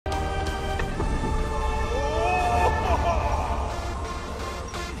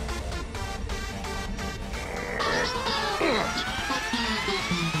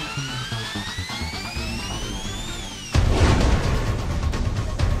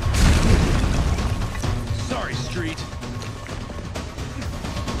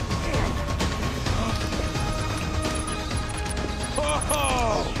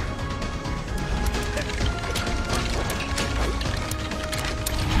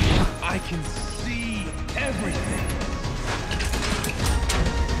can see everything.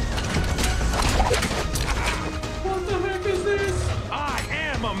 What the heck is this? I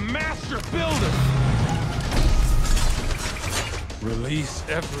am a master builder. Release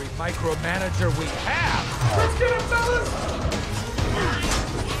every micromanager we have. Let's get him, fellas!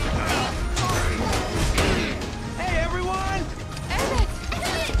 Hey, everyone!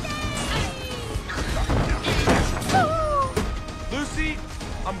 Lucy,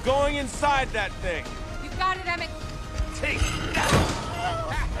 I'm going inside that thing. You got it, Emmett. Take that!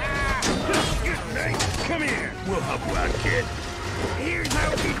 Come here. We'll help you out, kid. Here's how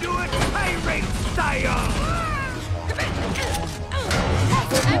we do it, pirate style!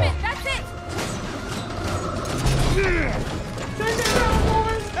 Emmett, that's it! Take it down,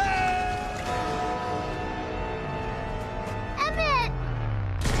 boys! Emmett!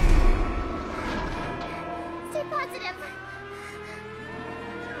 Stay positive.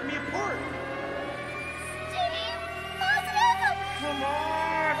 Tear me apart. Stay positive! Come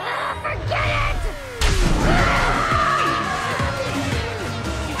on! Forget it!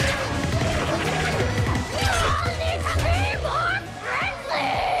 We all need to be more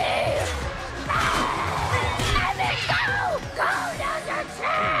friendly! Emmett, go! Go! Now's your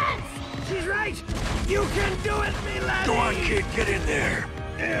chance! She's right! You can do it, me laddie! Go on, kid, get in there.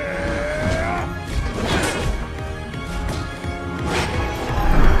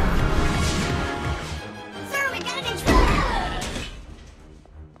 Sir, we got an intruder!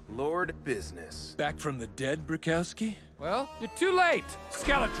 Lord Business. Back from the dead, Bukowski? Well, you're too late.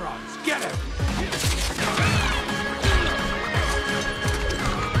 Skeletrons, get him!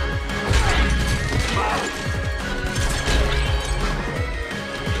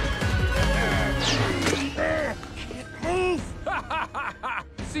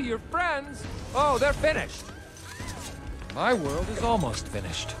 See your friends? Oh, they're finished. My world is almost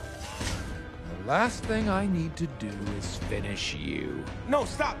finished. The last thing I need to do is finish you. No,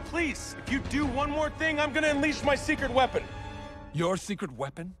 stop, please! If you do one more thing, I'm gonna unleash my secret weapon. Your secret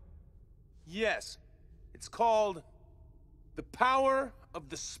weapon? Yes. It's called the Power of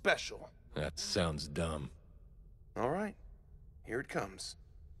the Special. That sounds dumb. All right. Here it comes.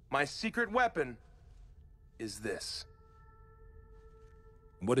 My secret weapon is this.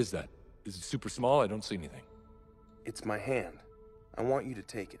 What is that? Is it super small? I don't see anything. It's my hand. I want you to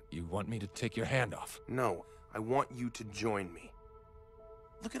take it. You want me to take your hand off? No, I want you to join me.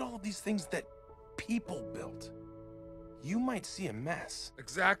 Look at all of these things that people built. You might see a mess.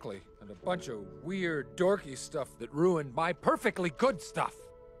 Exactly. And a bunch of weird, dorky stuff that ruined my perfectly good stuff.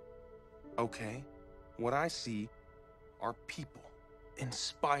 Okay, what I see are people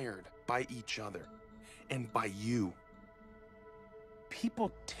inspired by each other and by you.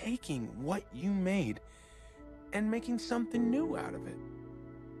 People taking what you made and making something new out of it.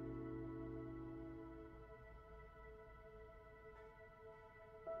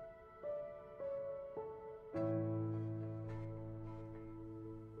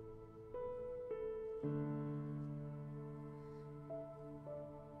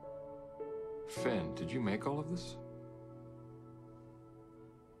 Finn, did you make all of this?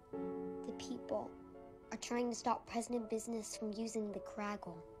 The people are trying to stop President Business from using the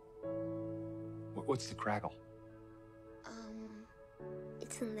Craggle. What's the Craggle?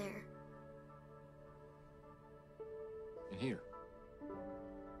 It's in there. In here.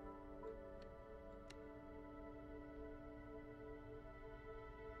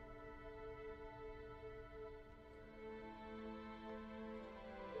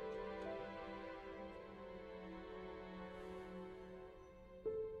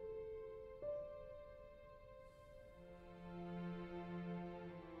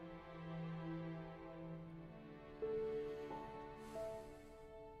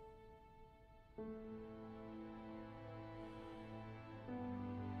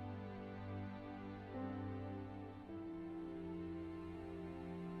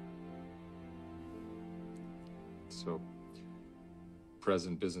 So,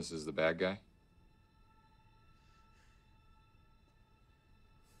 President Business is the bad guy?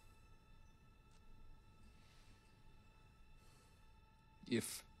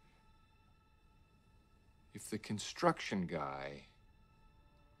 If the construction guy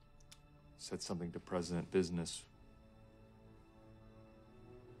said something to President Business,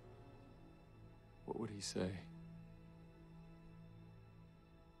 what would he say?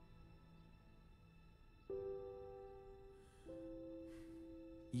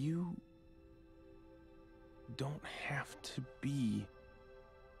 You don't have to be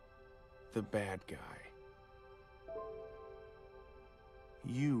the bad guy.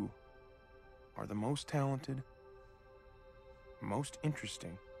 You are the most talented, most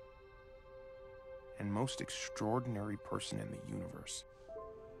interesting, and most extraordinary person in the universe.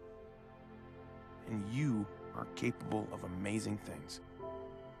 And you are capable of amazing things.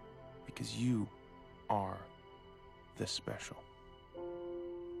 Because you are the special.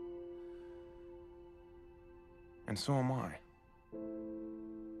 And so am I.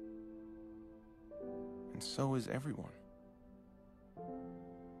 And so is everyone.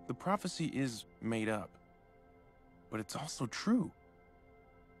 The prophecy is made up, but it's also true.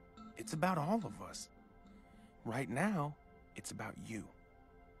 It's about all of us. Right now, it's about you.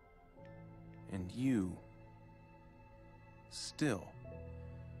 And you still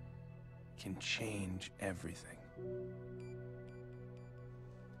can change everything.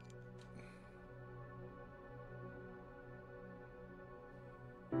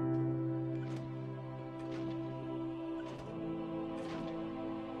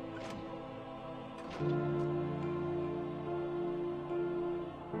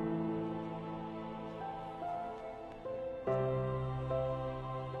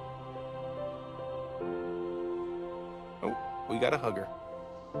 Oh, we got a hugger.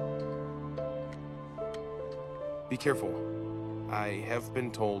 Be careful. I have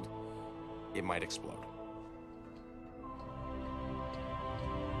been told it might explode.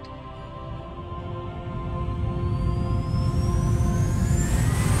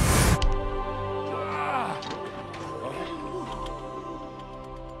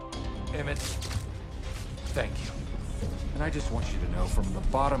 Emmett, thank you. And I just want you to know from the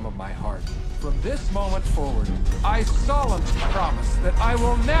bottom of my heart, from this moment forward, I solemnly promise that I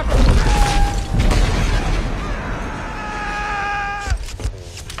will never...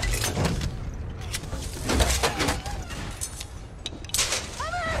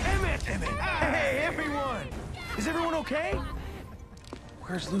 Emmett! Hey, everyone! Is everyone okay?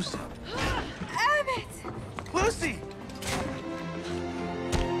 Where's Lucy? Emmett! Lucy!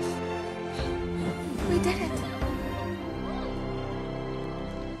 We did it.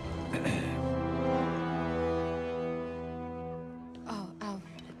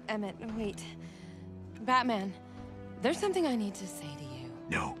 Emmett, wait. Batman, there's something I need to say to you.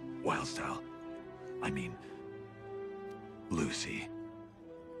 No, Wildstyle. I mean, Lucy.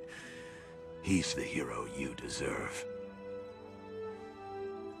 He's the hero you deserve.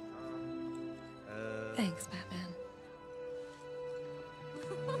 Thanks, Batman.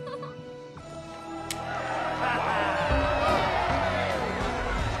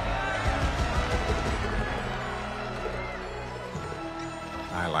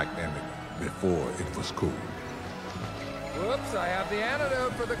 I liked Emmett before it was cool. Whoops, I have the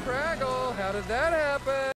antidote for the Craggle. How did that happen?